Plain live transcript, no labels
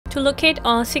To locate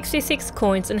all 66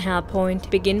 coins in Hellpoint,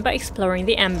 begin by exploring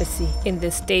the embassy. In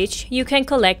this stage, you can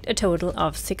collect a total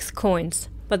of 6 coins.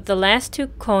 But the last 2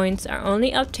 coins are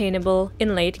only obtainable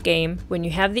in late game when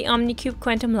you have the Omnicube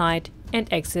Quantum Light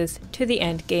and access to the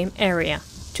endgame area.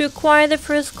 To acquire the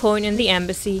first coin in the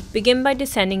embassy, begin by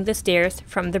descending the stairs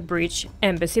from the breach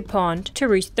embassy pond to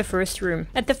reach the first room.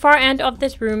 At the far end of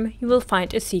this room, you will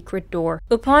find a secret door.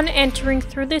 Upon entering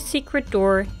through the secret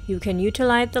door, you can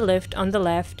utilize the lift on the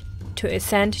left to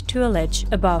ascend to a ledge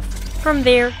above. From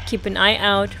there, keep an eye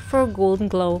out for a golden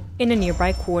glow in a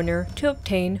nearby corner to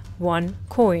obtain 1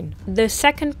 coin. The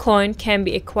second coin can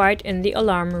be acquired in the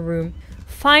alarm room.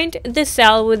 Find the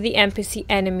cell with the NPC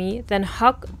enemy, then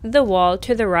hug the wall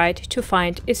to the right to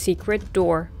find a secret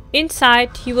door. Inside,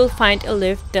 you will find a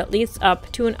lift that leads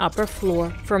up to an upper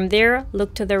floor. From there,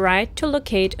 look to the right to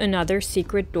locate another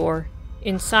secret door.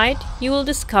 Inside, you will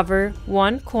discover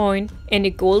 1 coin and a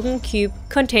golden cube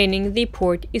containing the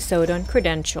Port Issoudun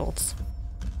credentials.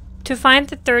 To find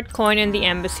the third coin in the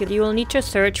embassy, you will need to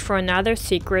search for another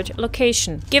secret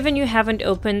location. Given you haven't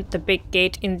opened the big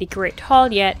gate in the Great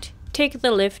Hall yet, take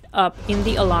the lift up in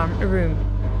the alarm room.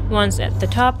 Once at the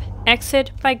top,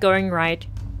 exit by going right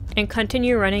and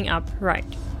continue running up right.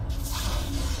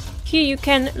 Here you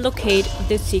can locate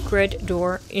the secret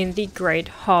door in the Great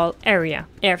Hall area.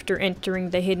 After entering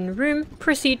the hidden room,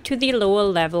 proceed to the lower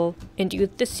level and use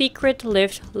the secret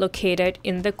lift located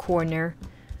in the corner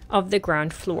of the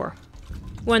ground floor.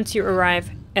 Once you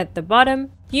arrive at the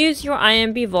bottom, use your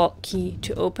IMB vault key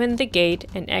to open the gate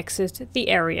and exit the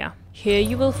area. Here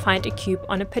you will find a cube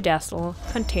on a pedestal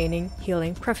containing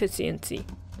healing proficiency,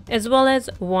 as well as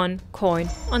 1 coin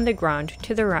on the ground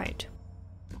to the right.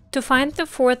 To find the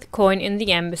 4th coin in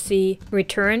the embassy,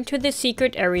 return to the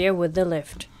secret area with the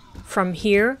lift. From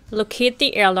here, locate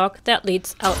the airlock that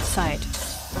leads outside.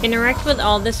 Interact with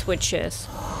all the switches.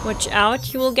 Watch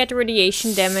out, you will get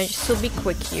radiation damage, so be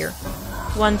quick here.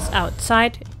 Once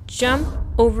outside, jump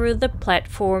over the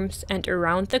platforms and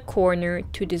around the corner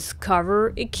to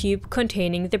discover a cube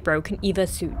containing the broken Eva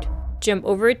suit. Jump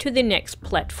over to the next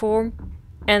platform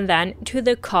and then to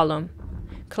the column.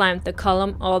 Climb the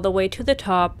column all the way to the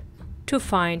top to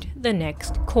find the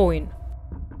next coin.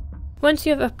 Once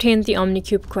you have obtained the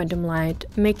Omnicube Quantum Light,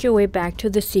 make your way back to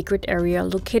the secret area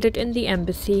located in the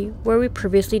embassy where we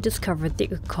previously discovered the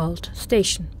occult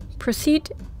station.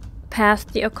 Proceed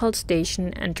past the occult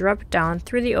station and drop down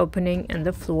through the opening in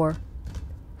the floor.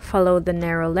 Follow the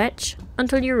narrow ledge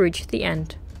until you reach the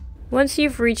end. Once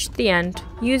you've reached the end,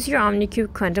 use your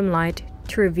Omnicube Quantum Light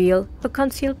to reveal a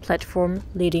concealed platform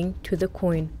leading to the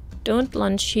coin. Don't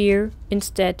lunge here,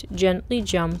 instead gently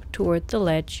jump toward the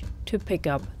ledge to pick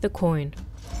up the coin.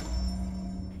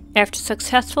 After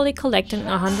successfully collecting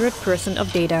 100%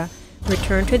 of data,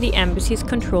 return to the embassy's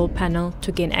control panel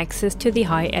to gain access to the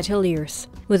High Ateliers.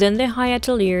 Within the High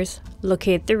Ateliers,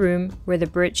 locate the room where the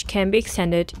bridge can be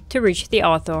extended to reach the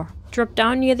author. Drop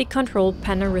down near the control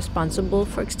panel responsible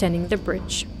for extending the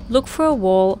bridge. Look for a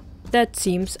wall that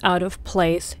seems out of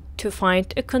place to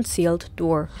find a concealed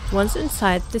door. Once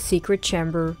inside the secret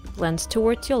chamber, glance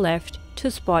towards your left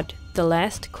to spot the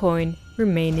last coin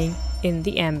remaining in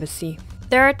the embassy.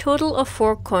 There are a total of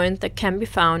 4 coins that can be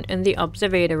found in the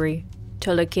Observatory.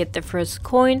 To locate the first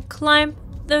coin, climb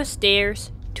the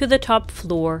stairs to the top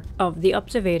floor of the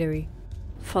Observatory.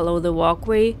 Follow the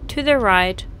walkway to the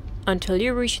right until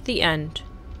you reach the end.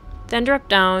 Then drop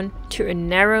down to a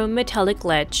narrow metallic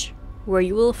ledge where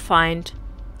you will find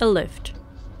a lift.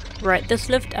 Ride this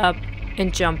lift up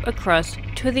and jump across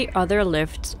to the other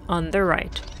lifts on the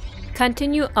right.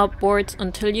 Continue upwards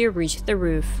until you reach the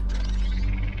roof.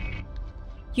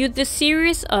 Use the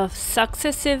series of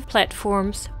successive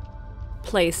platforms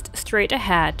placed straight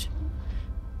ahead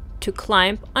to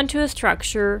climb onto a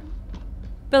structure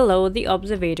below the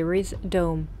observatory's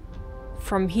dome.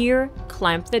 From here,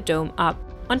 climb the dome up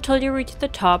until you reach the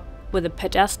top with a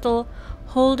pedestal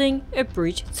holding a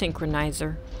breach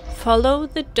synchronizer. Follow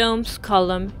the dome's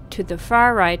column to the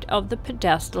far right of the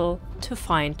pedestal to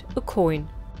find a coin.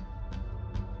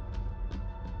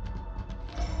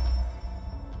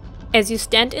 As you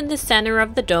stand in the center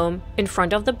of the dome, in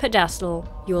front of the pedestal,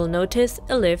 you will notice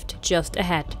a lift just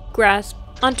ahead. Grasp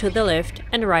onto the lift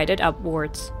and ride it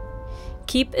upwards.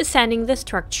 Keep ascending the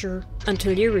structure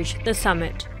until you reach the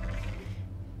summit.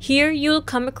 Here you will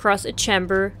come across a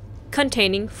chamber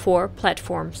containing 4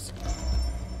 platforms.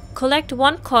 Collect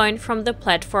 1 coin from the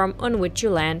platform on which you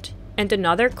land and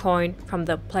another coin from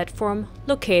the platform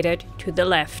located to the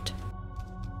left.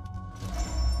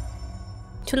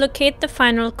 To locate the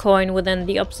final coin within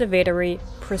the observatory,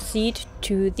 proceed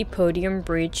to the podium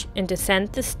bridge and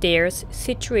descend the stairs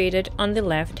situated on the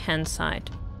left-hand side.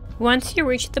 Once you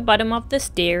reach the bottom of the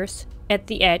stairs, at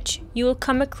the edge you will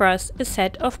come across a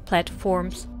set of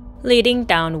platforms leading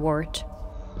downward.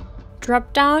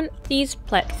 Drop down these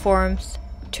platforms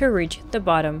to reach the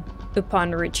bottom.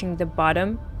 Upon reaching the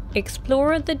bottom,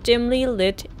 explore the dimly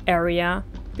lit area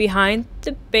behind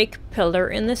the big pillar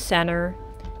in the center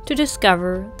to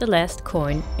discover the last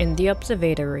coin in the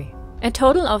observatory. A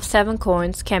total of 7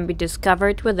 coins can be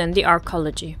discovered within the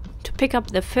Arcology. To pick up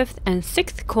the 5th and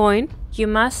 6th coin, you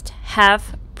must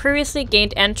have previously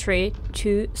gained entry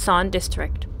to Sohn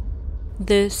District.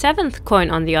 The 7th coin,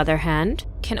 on the other hand,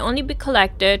 can only be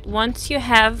collected once you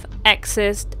have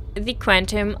accessed the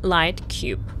Quantum Light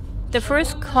Cube. The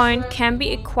first coin can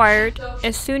be acquired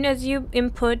as soon as you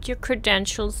input your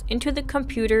credentials into the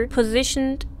computer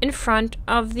positioned in front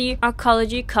of the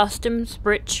Arcology Customs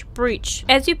Bridge breach.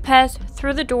 As you pass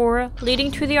through the door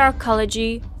leading to the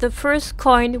Arcology, the first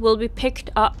coin will be picked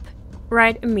up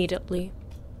right immediately.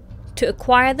 To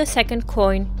acquire the second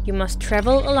coin, you must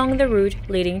travel along the route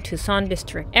leading to Sohn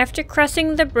District. After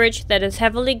crossing the bridge that is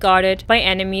heavily guarded by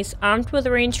enemies armed with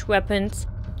ranged weapons,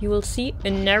 you will see a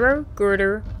narrow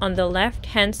girder on the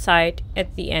left-hand side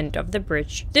at the end of the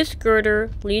bridge. This girder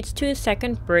leads to a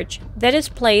second bridge that is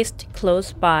placed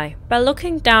close by. By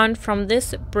looking down from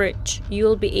this bridge, you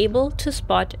will be able to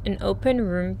spot an open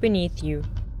room beneath you.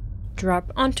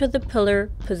 Drop onto the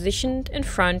pillar positioned in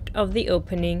front of the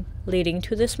opening leading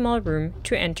to the small room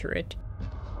to enter it.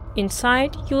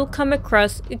 Inside, you will come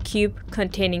across a cube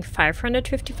containing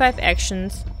 555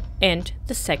 actions and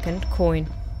the second coin.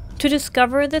 To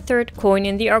discover the third coin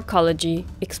in the Arcology,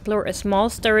 explore a small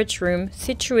storage room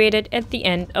situated at the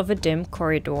end of a dim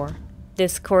corridor.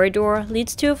 This corridor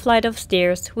leads to a flight of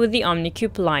stairs with the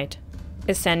Omnicube light.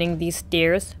 Ascending these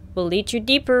stairs will lead you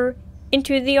deeper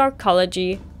into the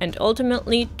Arcology and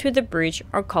ultimately to the bridge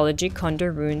Arcology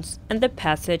Condor Runes and the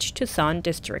passage to Sohn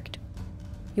District.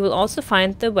 You will also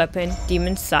find the weapon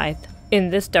Demon's Scythe in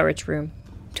the storage room.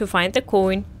 To find the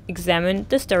coin, examine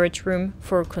the storage room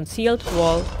for a concealed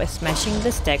wall by smashing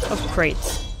the stack of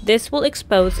crates. This will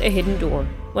expose a hidden door.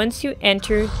 Once you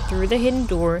enter through the hidden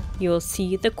door, you will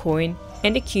see the coin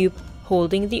and a cube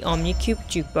holding the Omnicube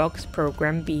Jukebox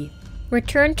Program B.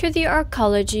 Return to the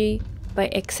Arcology by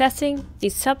accessing the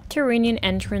subterranean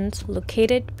entrance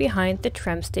located behind the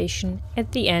tram station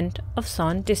at the end of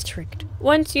Sohn District.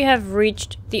 Once you have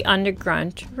reached the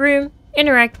underground room,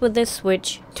 interact with this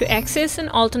switch to access an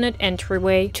alternate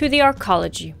entryway to the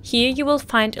Arcology. Here you will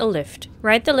find a lift.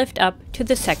 Ride the lift up to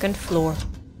the second floor.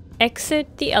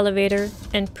 Exit the elevator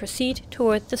and proceed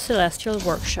toward the Celestial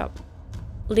Workshop,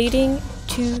 leading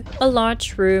to a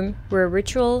large room where a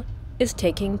ritual is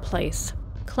taking place.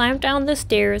 Climb down the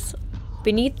stairs.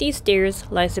 Beneath these stairs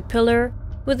lies a pillar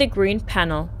with a green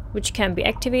panel, which can be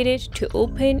activated to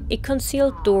open a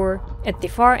concealed door at the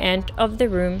far end of the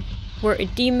room where a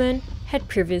demon had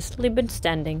previously been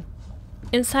standing.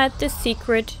 Inside this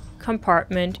secret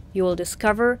compartment, you will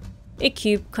discover a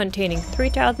cube containing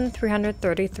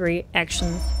 3,333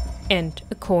 actions and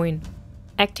a coin.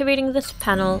 Activating this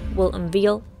panel will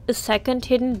unveil a second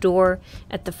hidden door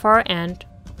at the far end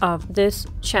of this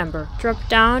chamber. Drop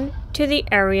down to the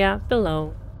area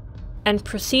below and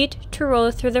proceed to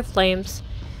roll through the flames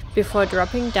before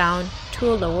dropping down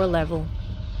to a lower level.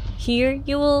 Here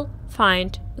you will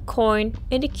find a coin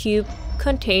and a cube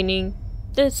containing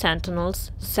the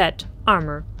Sentinel's set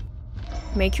armor.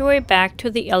 Make your way back to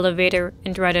the elevator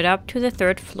and ride it up to the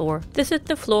 3rd floor. This is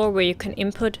the floor where you can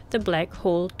input the black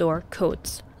hole door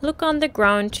codes. Look on the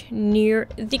ground near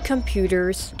the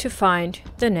computers to find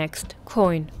the next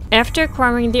coin. After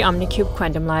acquiring the Omnicube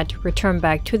Quantum Light, return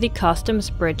back to the Customs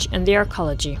Bridge and the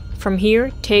Arcology. From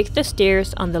here, take the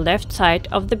stairs on the left side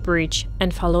of the breach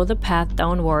and follow the path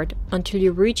downward until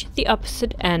you reach the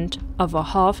opposite end of a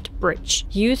halved bridge.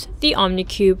 Use the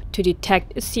Omnicube to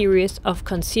detect a series of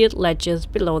concealed ledges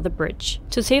below the bridge.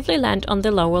 To safely land on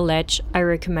the lower ledge, I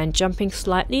recommend jumping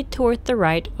slightly toward the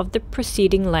right of the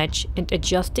preceding ledge and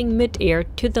adjusting mid-air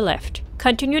to the left.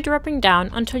 Continue dropping down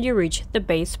until you reach the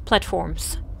base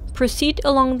platforms. Proceed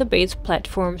along the base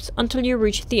platforms until you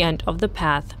reach the end of the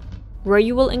path, where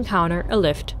you will encounter a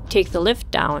lift. Take the lift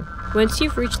down. Once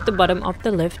you've reached the bottom of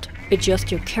the lift,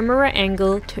 adjust your camera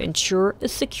angle to ensure a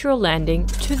secure landing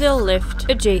to the lift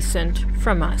adjacent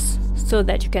from us, so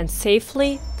that you can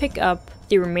safely pick up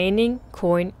the remaining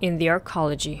coin in the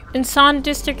Arcology. In Sohn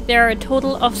District there are a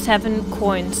total of 7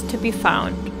 coins to be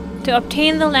found. To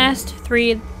obtain the last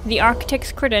 3, the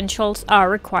Architect's credentials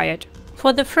are required.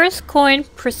 For the first coin,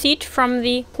 proceed from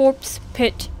the Corpse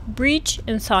Pit breach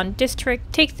in Sohn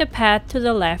District. Take the path to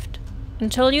the left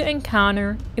until you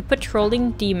encounter a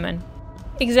patrolling demon.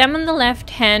 Examine the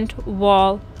left-hand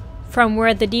wall from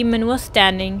where the demon was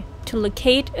standing to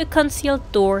locate a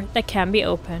concealed door that can be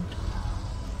opened.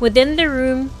 Within the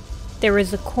room, there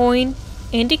is a coin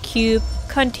and a cube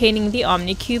containing the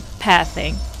Omnicube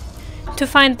pathing. To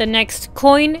find the next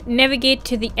coin, navigate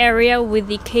to the area with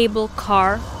the cable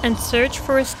car and search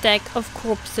for a stack of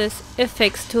corpses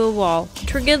affixed to a wall.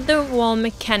 Trigger the wall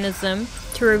mechanism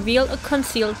to reveal a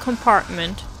concealed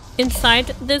compartment. Inside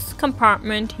this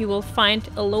compartment, you will find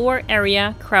a lower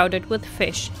area crowded with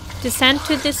fish. Descend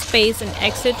to this space and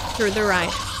exit through the right.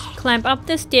 Climb up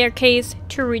the staircase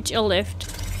to reach a lift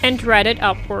and ride it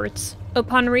upwards.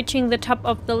 Upon reaching the top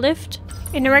of the lift,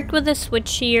 interact with the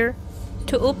switch here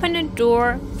to open a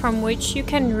door from which you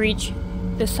can reach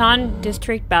the Sohn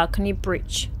District balcony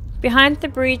breach. Behind the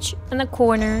breach in the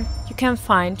corner, you can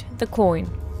find the coin.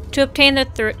 To obtain the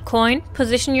third coin,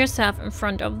 position yourself in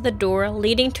front of the door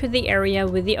leading to the area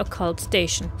with the occult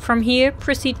station. From here,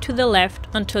 proceed to the left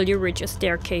until you reach a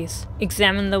staircase.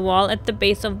 Examine the wall at the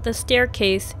base of the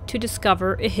staircase to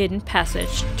discover a hidden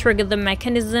passage. Trigger the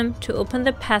mechanism to open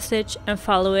the passage and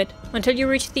follow it until you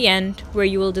reach the end, where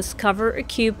you will discover a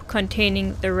cube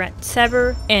containing the red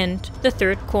saber and the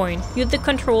third coin. Use the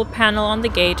control panel on the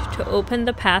gate to open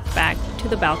the path back to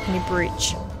the balcony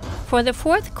breach. For the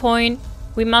fourth coin,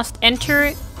 we must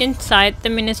enter inside the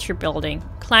Ministry building.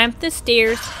 Climb the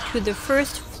stairs to the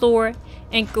first floor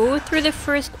and go through the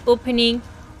first opening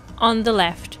on the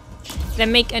left.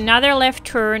 Then make another left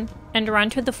turn and run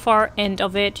to the far end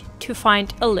of it to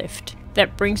find a lift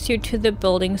that brings you to the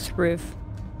building's roof.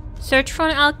 Search for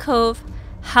an alcove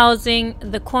housing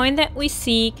the coin that we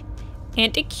seek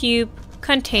and a cube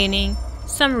containing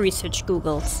some research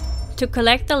googles. To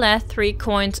collect the last 3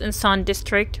 coins in Sohn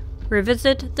District,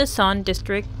 revisit the Sohn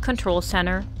District Control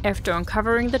Center after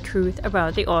uncovering the truth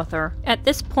about the author. At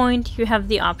this point, you have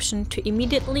the option to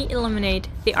immediately eliminate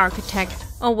the architect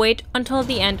or wait until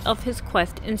the end of his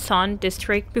quest in Sohn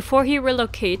District before he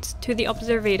relocates to the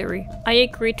Observatory. I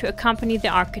agree to accompany the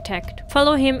architect.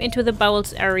 Follow him into the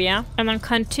bowels area and then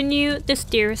continue the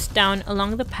stairs down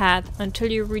along the path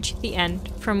until you reach the end,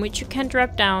 from which you can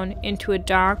drop down into a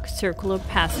dark circular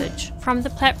passage. From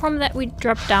the platform that we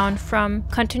dropped down from,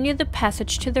 continue the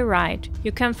passage to the right.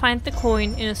 You can find the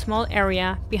coin in a small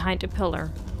area behind a pillar.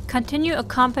 Continue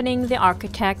accompanying the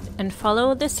architect and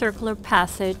follow the circular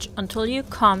passage until you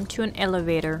come to an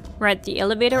elevator. Ride the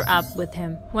elevator up with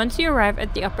him. Once you arrive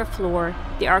at the upper floor,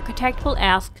 the architect will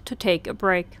ask to take a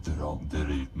break.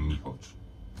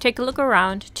 Take a look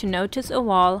around to notice a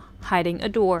wall hiding a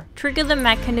door. Trigger the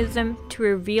mechanism to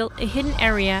reveal a hidden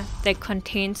area that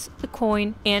contains the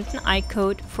coin and an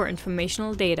I-code for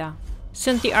informational data.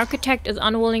 Since the architect is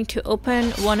unwilling to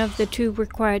open one of the 2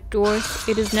 required doors,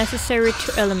 it is necessary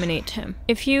to eliminate him.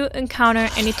 If you encounter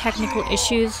any technical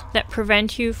issues that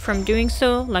prevent you from doing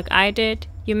so, like I did,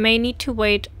 you may need to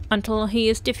wait until he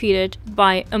is defeated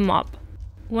by a mob.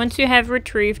 Once you have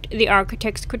retrieved the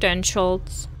architect's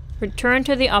credentials, return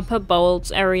to the upper bowels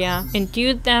area and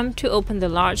use them to open the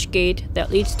large gate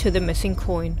that leads to the missing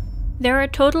coin. There are a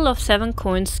total of 7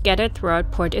 coins scattered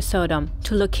throughout Port Issoudun.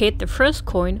 To locate the first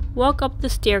coin, walk up the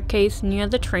staircase near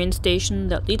the train station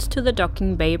that leads to the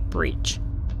docking bay breach.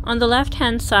 On the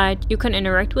left-hand side, you can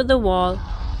interact with the wall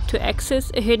to access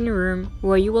a hidden room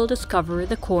where you will discover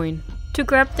the coin. To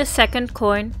grab the second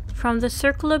coin, from the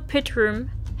circular pit room,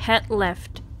 head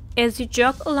left. As you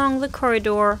jog along the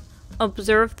corridor,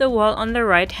 observe the wall on the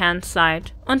right-hand side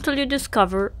until you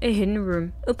discover a hidden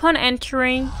room. Upon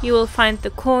entering, you will find the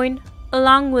coin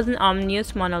along with an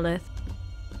ominous monolith.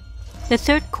 The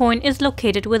third coin is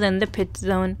located within the pit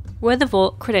zone, where the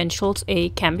vault credentials A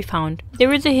can be found.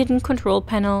 There is a hidden control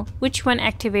panel, which when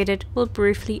activated will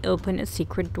briefly open a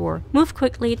secret door. Move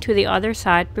quickly to the other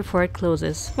side before it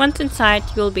closes. Once inside,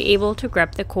 you will be able to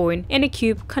grab the coin and a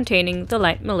cube containing the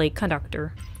light melee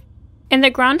conductor. In the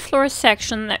ground floor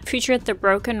section that featured the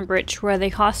broken bridge where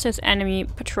they hosted enemy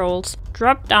patrols,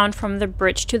 drop down from the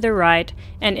bridge to the right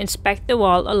and inspect the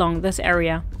wall along this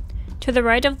area. To the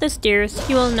right of the stairs,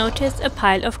 you will notice a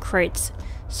pile of crates.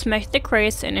 Smash the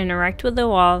crates and interact with the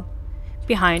wall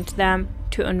behind them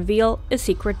to unveil a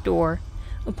secret door.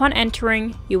 Upon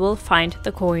entering, you will find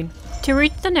the coin. To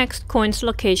reach the next coin's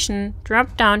location,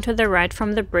 drop down to the right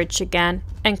from the bridge again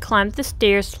and climb the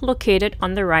stairs located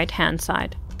on the right-hand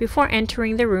side. Before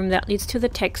entering the room that leads to the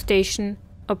tech station,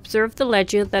 observe the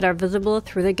ledges that are visible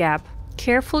through the gap.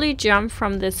 Carefully jump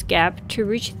from this gap to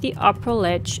reach the upper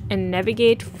ledge and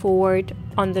navigate forward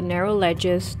on the narrow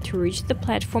ledges to reach the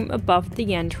platform above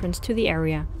the entrance to the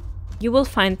area. You will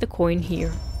find the coin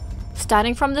here.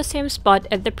 Starting from the same spot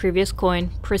as the previous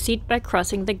coin, proceed by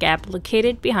crossing the gap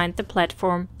located behind the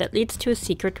platform that leads to a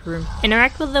secret room.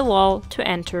 Interact with the wall to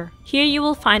enter. Here you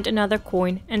will find another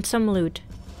coin and some loot.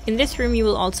 In this room you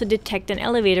will also detect an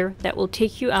elevator that will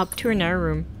take you up to another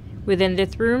room. Within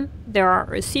this room, there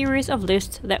are a series of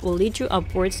lifts that will lead you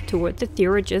upwards toward the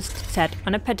theurgist set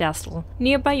on a pedestal.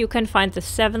 Nearby you can find the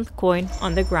 7th coin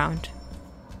on the ground.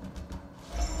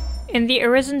 In the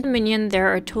Arisen Dominion there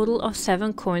are a total of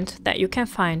 7 coins that you can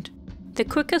find. The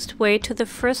quickest way to the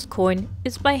first coin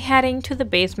is by heading to the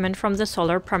basement from the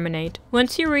solar promenade.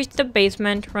 Once you reach the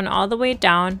basement, run all the way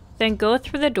down, then go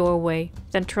through the doorway,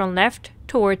 then turn left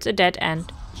towards a dead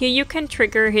end. Here you can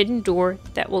trigger a hidden door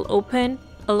that will open,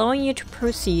 allowing you to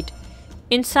proceed.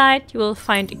 Inside you will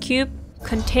find a cube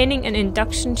containing an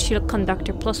induction shield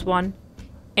conductor +1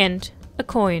 and a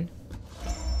coin.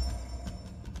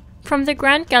 From the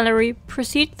Grand Gallery,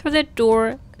 proceed through the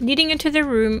door leading into the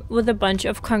room with a bunch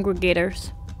of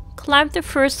congregators. Climb the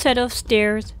first set of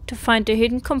stairs to find a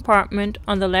hidden compartment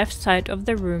on the left side of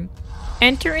the room.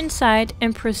 Enter inside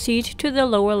and proceed to the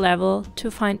lower level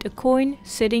to find a coin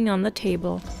sitting on the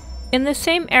table. In the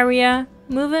same area,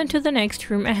 move into the next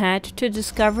room ahead to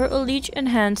discover a leech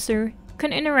enhancer. You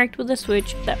can interact with a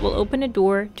switch that will open a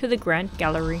door to the Grand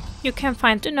Gallery. You can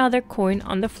find another coin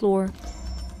on the floor.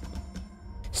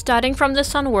 Starting from the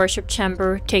Sun Worship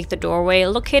Chamber, take the doorway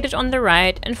located on the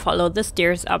right and follow the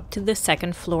stairs up to the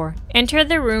 2nd floor. Enter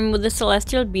the room with the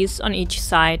celestial beasts on each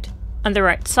side. On the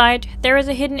right side, there is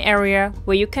a hidden area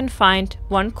where you can find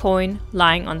 1 coin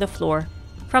lying on the floor.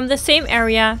 From the same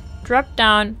area, drop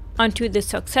down onto the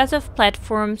successive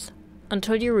platforms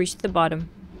until you reach the bottom.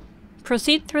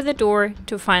 Proceed through the door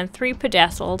to find 3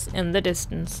 pedestals in the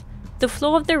distance. The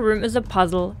floor of the room is a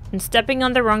puzzle, and stepping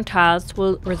on the wrong tiles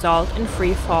will result in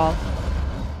free fall.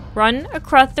 Run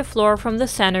across the floor from the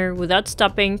center without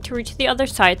stopping to reach the other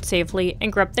side safely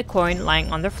and grab the coin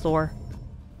lying on the floor.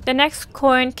 The next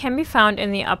coin can be found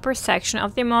in the upper section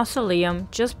of the mausoleum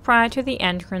just prior to the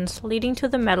entrance leading to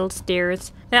the metal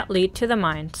stairs that lead to the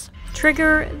mines.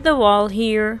 Trigger the wall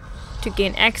here to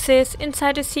gain access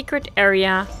inside a secret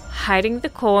area, hiding the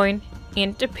coin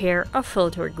and a pair of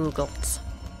filter googles.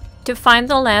 To find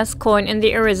the last coin in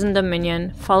the Arisen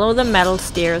Dominion, follow the metal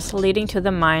stairs leading to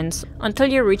the mines until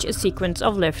you reach a sequence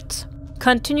of lifts.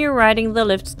 Continue riding the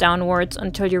lifts downwards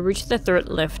until you reach the 3rd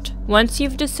lift. Once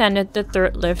you've descended the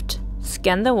 3rd lift,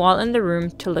 scan the wall in the room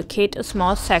to locate a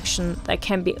small section that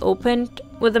can be opened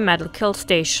with a metal kill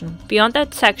station. Beyond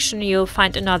that section you'll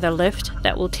find another lift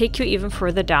that will take you even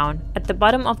further down. At the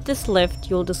bottom of this lift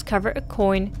you'll discover a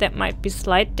coin that might be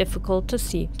slightly difficult to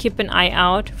see. Keep an eye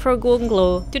out for a golden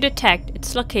glow to detect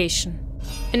its location.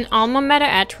 In Alma Mater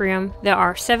Atrium there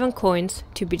are 7 coins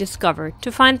to be discovered.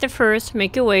 To find the first,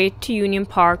 make your way to Union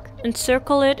Park and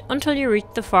circle it until you reach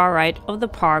the far right of the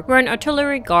park where an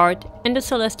artillery guard and a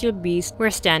celestial beast were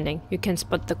standing. You can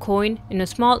spot the coin in a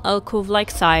small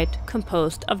alcove-like site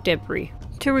composed of debris.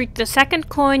 To reach the 2nd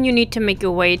coin you need to make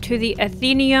your way to the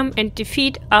Athenaeum and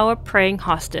defeat our praying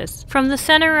hostess. From the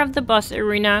center of the boss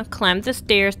arena, climb the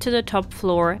stairs to the top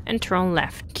floor and turn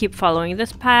left. Keep following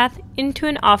this path into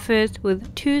an office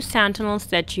with 2 sentinel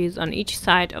statues on each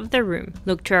side of the room.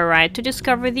 Look to our right to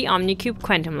discover the Omnicube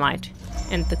Quantum Light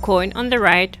and the coin on the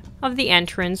right of the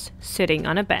entrance sitting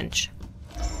on a bench.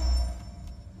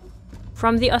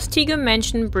 From the Ostigo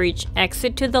Mansion breach,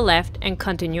 exit to the left and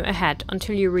continue ahead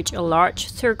until you reach a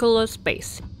large circular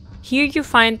space. Here you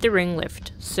find the ring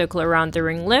lift. Circle around the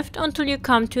ring lift until you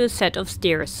come to a set of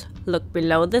stairs. Look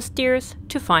below the stairs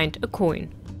to find a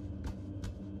coin.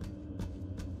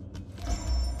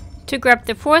 To grab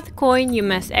the 4th coin, you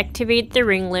must activate the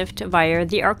ring lift via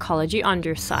the Arcology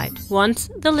Underside. Once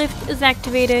the lift is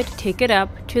activated, take it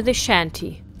up to the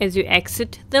shanty. As you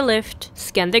exit the lift,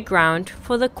 scan the ground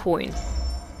for the coin.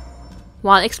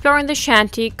 While exploring the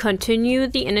shanty, continue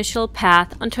the initial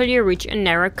path until you reach a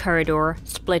narrow corridor,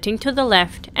 splitting to the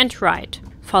left and right.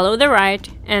 Follow the right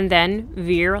and then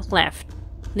veer left,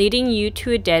 leading you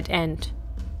to a dead end.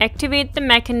 Activate the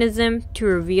mechanism to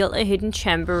reveal a hidden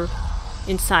chamber.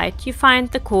 Inside you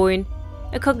find the coin,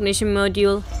 a cognition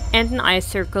module, and an eye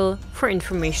circle for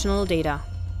informational data.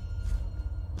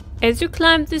 As you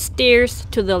climb the stairs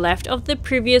to the left of the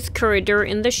previous corridor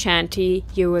in the shanty,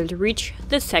 you will reach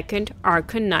the 2nd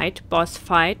Archon Knight boss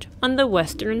fight on the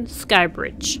western sky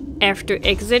bridge. After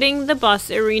exiting the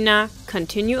boss arena,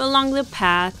 continue along the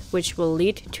path which will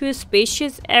lead to a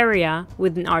spacious area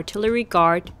with an artillery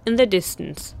guard in the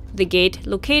distance. The gate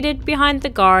located behind the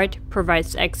guard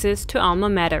provides access to Alma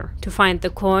Mater. To find the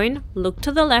coin, look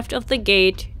to the left of the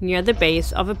gate near the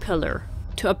base of a pillar.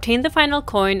 To obtain the final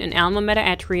coin in Alma Mater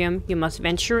Atrium, you must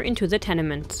venture into the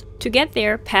tenements. To get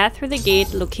there, pass through the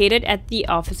gate located at the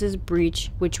office's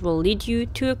breach, which will lead you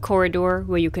to a corridor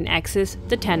where you can access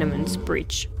the tenement's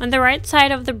breach. On the right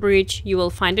side of the breach, you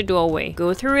will find a doorway.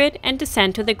 Go through it and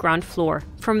descend to the ground floor.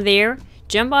 From there,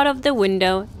 jump out of the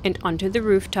window and onto the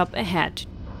rooftop ahead.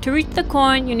 To reach the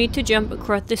coin, you need to jump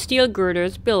across the steel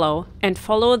girders below and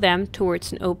follow them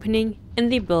towards an opening in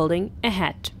the building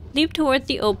ahead. Leap towards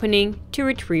the opening to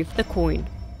retrieve the coin.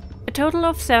 A total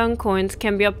of 7 coins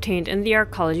can be obtained in the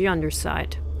Arcology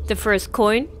Underside. The first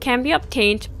coin can be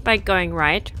obtained by going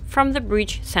right from the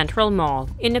breach central mall.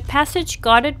 In a passage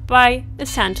guarded by a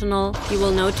sentinel, you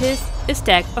will notice a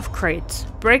stack of crates.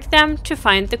 Break them to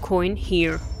find the coin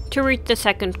here. To reach the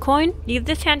second coin, leave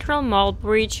the central mall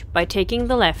breach by taking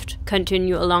the left.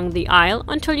 Continue along the aisle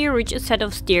until you reach a set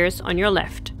of stairs on your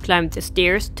left. Climb the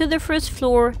stairs to the first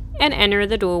floor and enter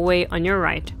the doorway on your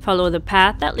right. Follow the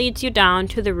path that leads you down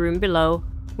to the room below,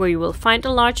 where you will find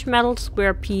a large metal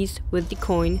square piece with the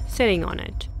coin sitting on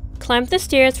it. Climb the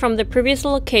stairs from the previous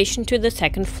location to the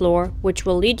second floor, which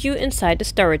will lead you inside the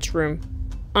storage room.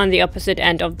 On the opposite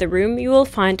end of the room, you will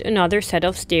find another set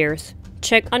of stairs.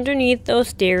 Check underneath those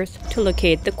stairs to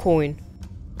locate the coin.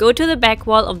 Go to the back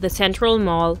wall of the central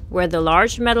mall where the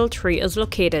large metal tree is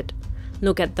located.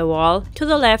 Look at the wall to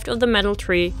the left of the metal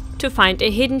tree to find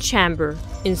a hidden chamber.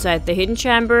 Inside the hidden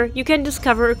chamber, you can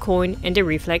discover a coin and a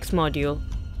reflex module.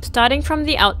 Starting from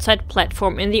the outside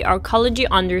platform in the Arcology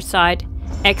Underside,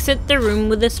 exit the room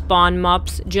with the spawn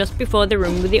mobs just before the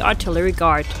room with the artillery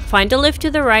guard. Find a lift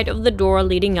to the right of the door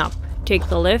leading up. Take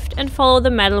the lift and follow the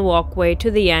metal walkway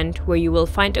to the end where you will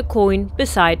find a coin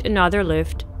beside another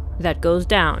lift that goes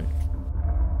down.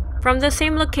 From the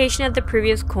same location as the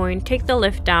previous coin, take the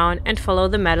lift down and follow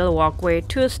the metal walkway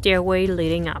to a stairway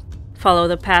leading up. Follow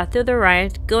the path to the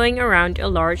right, going around a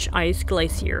large ice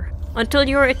glacier, until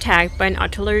you are attacked by an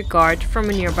artillery guard from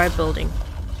a nearby building.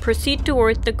 Proceed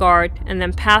towards the guard and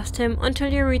then past him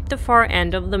until you reach the far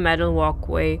end of the metal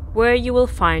walkway, where you will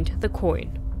find the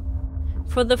coin.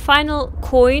 For the final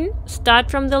coin,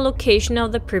 start from the location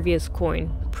of the previous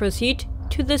coin. Proceed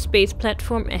to the space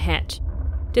platform ahead.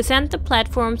 Descend the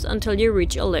platforms until you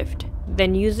reach a lift,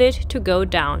 then use it to go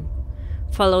down.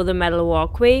 Follow the metal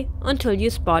walkway until you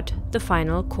spot the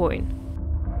final coin.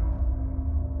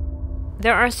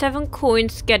 There are 7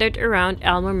 coins scattered around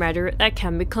Alma Mater that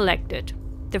can be collected.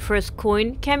 The first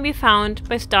coin can be found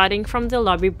by starting from the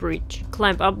lobby breach.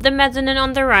 Climb up the mezzanine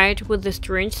on the right with the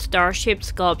strange star-shaped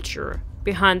sculpture.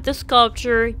 Behind the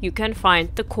sculpture, you can find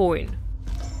the coin.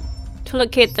 To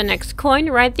locate the next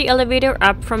coin, ride the elevator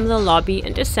up from the lobby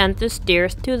and descend the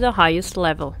stairs to the highest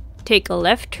level. Take a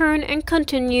left turn and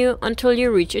continue until you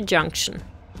reach a junction.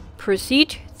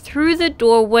 Proceed through the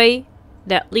doorway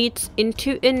that leads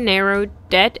into a narrow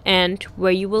dead end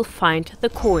where you will find the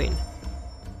coin.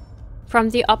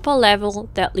 From the upper level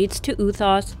that leads to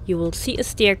Uthos, you will see a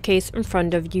staircase in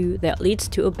front of you that leads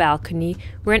to a balcony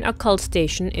where an occult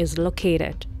station is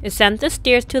located. Ascend the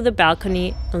stairs to the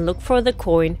balcony and look for the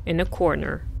coin in a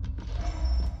corner.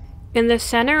 In the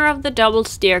center of the double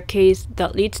staircase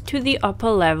that leads to the upper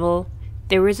level,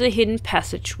 there is a hidden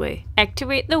passageway.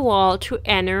 Activate the wall to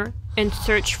enter and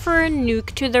search for a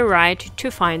nuke to the right to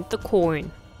find the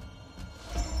coin.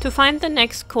 To find the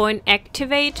next coin,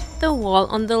 activate the wall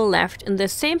on the left in the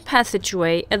same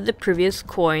passageway as the previous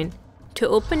coin to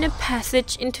open a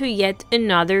passage into yet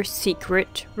another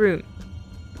secret room.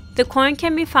 The coin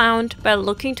can be found by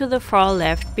looking to the far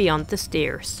left beyond the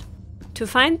stairs. To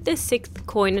find the 6th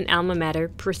coin in Alma Mater,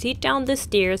 proceed down the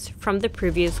stairs from the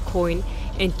previous coin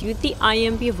and use the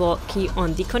IMB vault key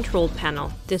on the control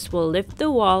panel. This will lift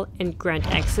the wall and grant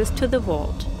access to the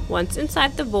vault. Once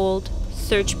inside the vault,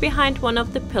 search behind one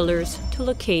of the pillars to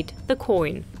locate the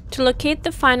coin. To locate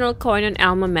the final coin in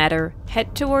Alma Mater,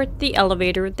 head toward the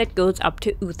elevator that goes up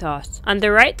to Uthos. On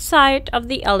the right side of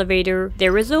the elevator,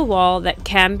 there is a wall that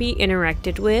can be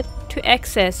interacted with to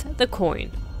access the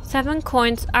coin. 7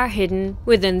 coins are hidden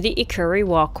within the Ikari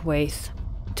Walkways.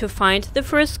 To find the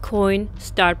first coin,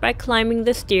 start by climbing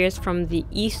the stairs from the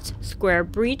east square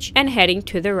breach and heading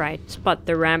to the right. Spot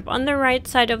the ramp on the right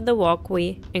side of the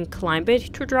walkway and climb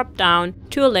it to drop down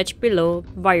to a ledge below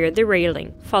via the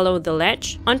railing. Follow the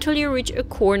ledge until you reach a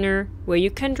corner where you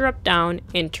can drop down,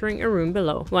 entering a room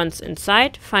below. Once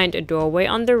inside, find a doorway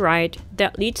on the right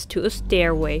that leads to a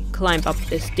stairway. Climb up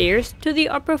the stairs to the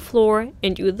upper floor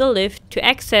and use the lift to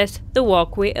access the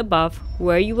walkway above,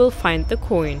 where you will find the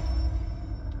coin.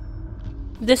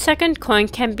 The second coin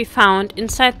can be found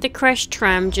inside the crash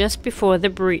tram just before the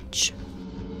breach.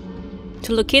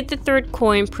 To locate the third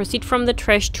coin, proceed from the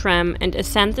trash tram and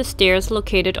ascend the stairs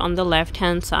located on the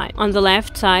left-hand side. On the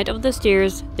left side of the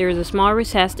stairs, there is a small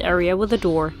recessed area with a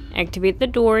door. Activate the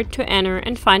door to enter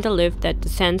and find a lift that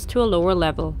descends to a lower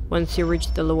level. Once you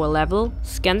reach the lower level,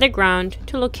 scan the ground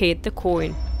to locate the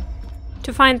coin.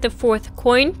 To find the fourth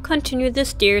coin, continue the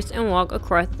stairs and walk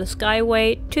across the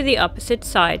skyway to the opposite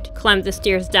side. Climb the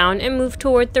stairs down and move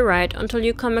toward the right until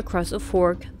you come across a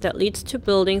fork that leads to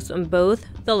buildings on both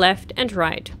the left and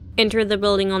right. Enter the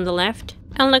building on the left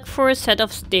and look for a set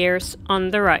of stairs on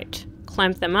the right.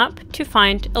 Climb them up to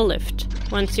find a lift.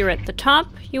 Once you're at the top,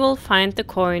 you will find the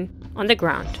coin on the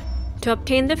ground. To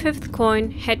obtain the fifth coin,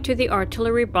 head to the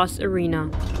artillery boss arena.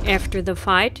 After the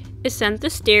fight, ascend the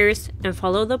stairs and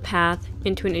follow the path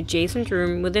into an adjacent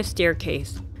room with a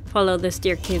staircase. Follow the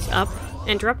staircase up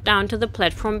and drop down to the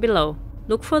platform below.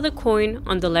 Look for the coin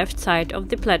on the left side of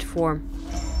the platform.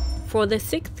 For the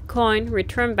sixth coin,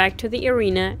 return back to the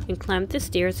arena and climb the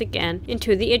stairs again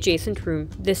into the adjacent room.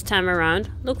 This time around,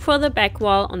 look for the back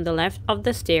wall on the left of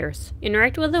the stairs.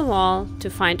 Interact with the wall to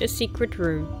find a secret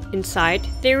room. Inside,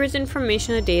 there is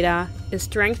informational data, a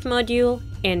strength module,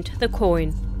 and the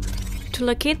coin. To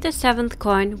locate the seventh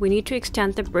coin, we need to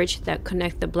extend the bridge that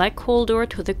connects the black hole door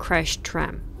to the crash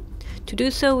tram. To do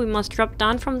so, we must drop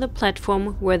down from the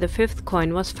platform where the fifth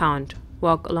coin was found.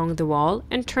 Walk along the wall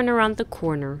and turn around the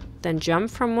corner, then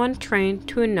jump from one train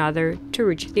to another to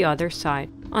reach the other side.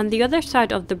 On the other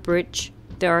side of the bridge,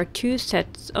 there are two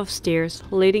sets of stairs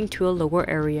leading to a lower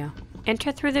area.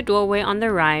 Enter through the doorway on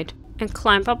the right and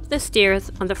climb up the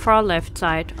stairs on the far left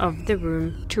side of the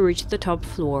room to reach the top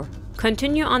floor.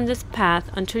 Continue on this path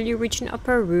until you reach an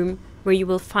upper room where you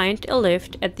will find a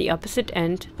lift at the opposite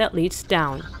end that leads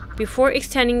down. Before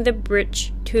extending the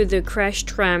bridge to the crash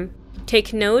tram,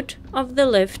 take note of the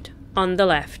lift on the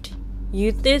left.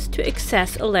 Use this to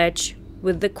access a ledge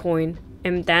with the coin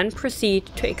and then proceed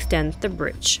to extend the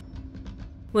bridge.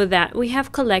 With that, we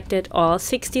have collected all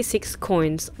 66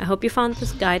 coins. I hope you found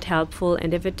this guide helpful,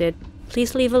 and if it did,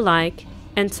 please leave a like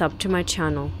and sub to my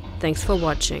channel. Thanks for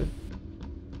watching.